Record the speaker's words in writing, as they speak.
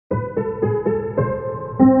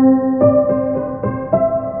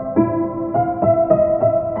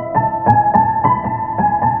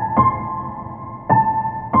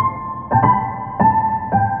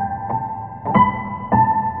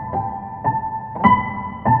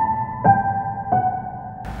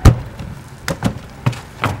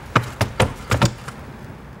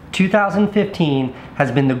...2015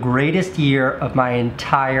 has been the greatest year of my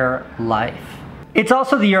entire life. It's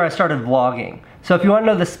also the year I started vlogging. So if you want to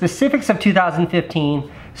know the specifics of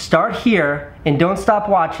 2015, start here and don't stop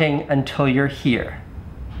watching until you're here.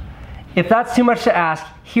 If that's too much to ask,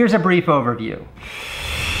 here's a brief overview.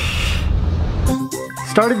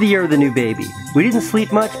 Started the year with a new baby. We didn't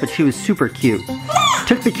sleep much, but she was super cute.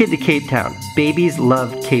 Took the kid to Cape Town. Babies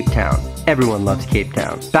love Cape Town. Everyone loves Cape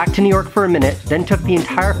Town. Back to New York for a minute, then took the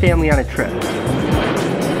entire family on a trip.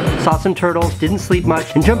 Saw some turtles, didn't sleep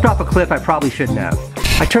much, and jumped off a cliff I probably shouldn't have.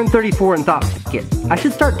 I turned 34 and thought, fuck it, I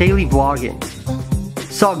should start daily vlogging.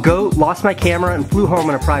 Saw a goat, lost my camera, and flew home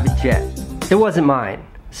on a private jet. It wasn't mine.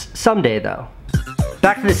 Someday though.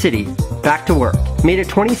 Back to the city, back to work. Made a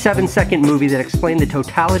 27-second movie that explained the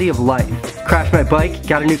totality of life. Crashed my bike,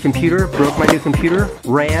 got a new computer, broke my new computer,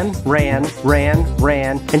 ran,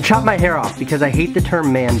 and chopped my hair off because I hate the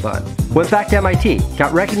term man bun. Went back to MIT,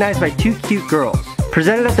 got recognized by 2 cute girls.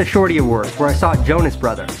 Presented at the Shorty Awards where I saw Jonas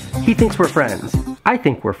Brother. He thinks we're friends. I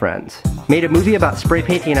think we're friends. Made a movie about spray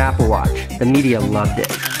painting an Apple Watch. The media loved it.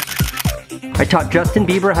 I taught Justin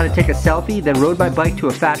Bieber how to take a selfie, then rode my bike to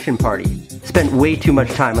a fashion party. Spent way too much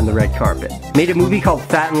time on the red carpet. Made a movie called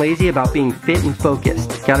Fat and Lazy about being fit and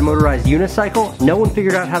focused. Got a motorized unicycle, no one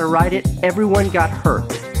figured out how to ride it, everyone got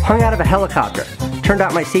hurt. Hung out of a helicopter. Turned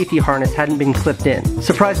out my safety harness hadn't been clipped in.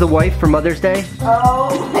 Surprised the wife for Mother's Day.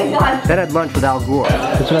 Oh my God. Then had lunch with Al Gore.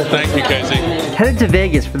 Thank you, Casey. Headed to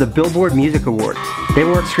Vegas for the Billboard Music Awards. They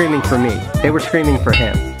weren't screaming for me, they were screaming for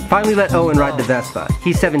him. Finally let Owen ride the Vespa.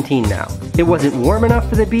 He's 17 now. It wasn't warm enough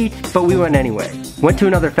for the beach, but we went anyway. Went to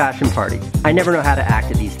another fashion party. I never know how to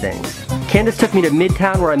act at these things. Candace took me to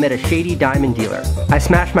Midtown where I met a shady diamond dealer. I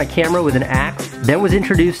smashed my camera with an axe, then was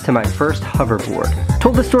introduced to my first hoverboard.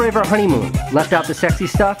 Told the story of our honeymoon. Left out the sexy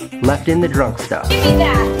stuff, left in the drunk stuff. Give me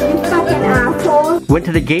that, you fucking asshole. Went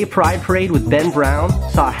to the gay pride parade with Ben Brown,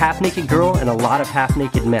 saw a half-naked girl and a lot of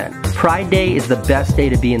half-naked men. Pride Day is the best day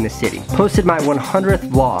to be in the city. Posted my 100th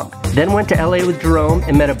vlog. Then went to LA with Jerome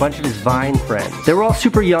and met a bunch of his Vine friends. They were all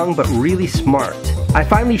super young but really smart. I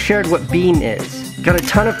finally shared what Beam is. Got a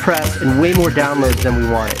ton of press and way more downloads than we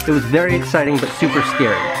wanted. It was very exciting but super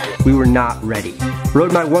scary. We were not ready.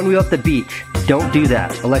 Rode my one wheel up the beach. Don't do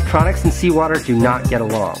that. Electronics and seawater do not get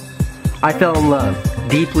along. I fell in love,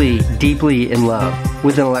 deeply in love,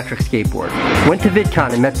 with an electric skateboard. Went to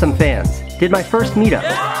VidCon and met some fans. Did my first meetup.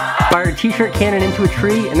 Fired a t-shirt cannon into a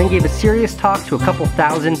tree and then gave a serious talk to a couple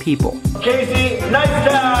thousand people. Casey, nice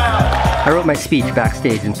job! I wrote my speech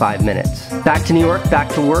backstage in 5 minutes. Back to New York, back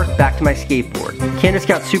to work, back to my skateboard. Candace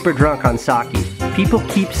got super drunk on sake. People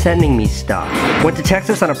keep sending me stuff. Went to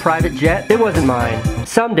Texas on a private jet. It wasn't mine.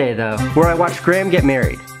 Someday though, where I watched Graham get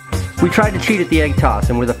married. We tried to cheat at the egg toss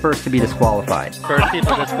and were the first to be disqualified. First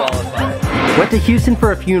people disqualified. Went to Houston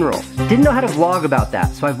for a funeral. Didn't know how to vlog about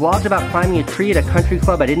that, so I vlogged about climbing a tree at a country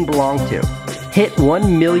club I didn't belong to. Hit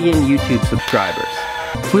 1 million YouTube subscribers.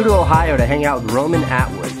 Flew to Ohio to hang out with Roman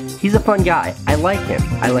Atwood. He's a fun guy. I like him.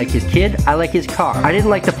 I like his kid. I like his car. I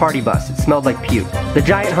didn't like the party bus. It smelled like puke. The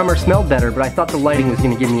giant Hummer smelled better, but I thought the lighting was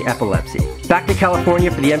going to give me epilepsy. Back to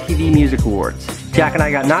California for the MTV Music Awards. Jack and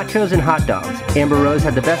I got nachos and hot dogs. Amber Rose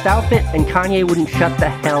had the best outfit, and Kanye wouldn't shut the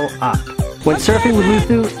hell up. Went surfing with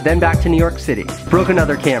Luthu, then back to New York City. Broke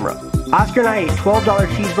another camera. Oscar and I ate $12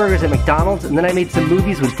 cheeseburgers at McDonald's, and then I made some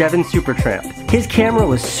movies with Devin Supertramp. His camera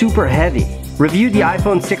was super heavy. Reviewed the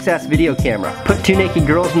iPhone 6s video camera. Put 2 naked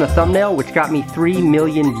girls in the thumbnail, which got me 3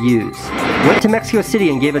 million views. Went to Mexico City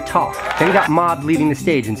and gave a talk. Then got mobbed leaving the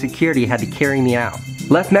stage and security had to carry me out.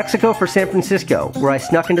 Left Mexico for San Francisco, where I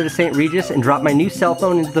snuck into the St. Regis and dropped my new cell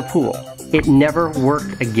phone into the pool. It never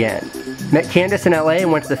worked again. Met Candace in LA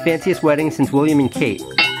and went to the fanciest wedding since William and Kate.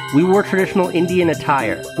 We wore traditional Indian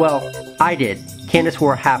attire. Well, I did. Candace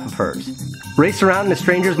wore half of hers. Raced around in a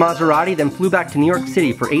stranger's Maserati, then flew back to New York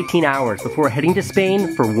City for 18 hours before heading to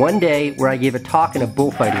Spain for 1 day where I gave a talk in a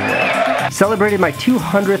bullfighting ring. Celebrated my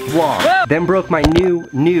 200th vlog, then broke my new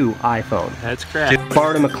iPhone. That's crap.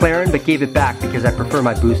 Borrowed a McLaren but gave it back because I prefer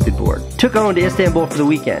my boosted board. Took Owen to Istanbul for the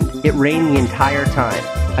weekend. It rained the entire time.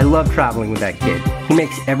 I love traveling with that kid. He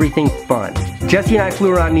makes everything fun. Jesse and I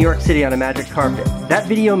flew around New York City on a magic carpet. That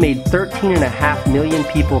video made 13.5 million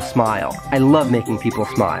people smile. I love making people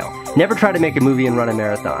smile. Never try to make a movie and run a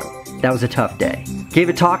marathon. That was a tough day. Gave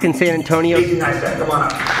a talk in San Antonio. Nice, come on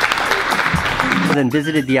up. then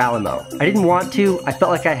visited the Alamo. I didn't want to, I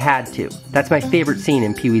felt like I had to. That's my favorite scene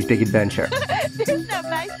in Pee-wee's Big Adventure. There's no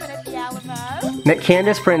basement at the Alamo. Met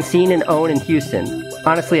Candace, Francine, and Owen in Houston.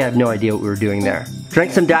 Honestly, I have no idea what we were doing there.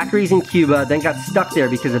 Drank some daiquiris in Cuba, then got stuck there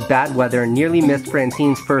because of bad weather and nearly missed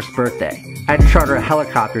Francine's first birthday. I had to charter a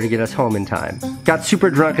helicopter to get us home in time. Got super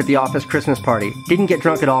drunk at the office Christmas party. Didn't get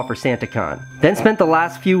drunk at all for SantaCon. Then spent the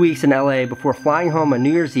last few weeks in LA before flying home on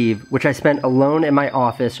New Year's Eve, which I spent alone in my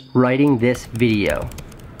office writing this video.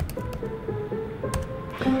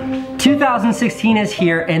 2016 is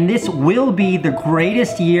here, and this will be the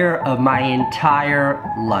greatest year of my entire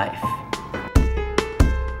life.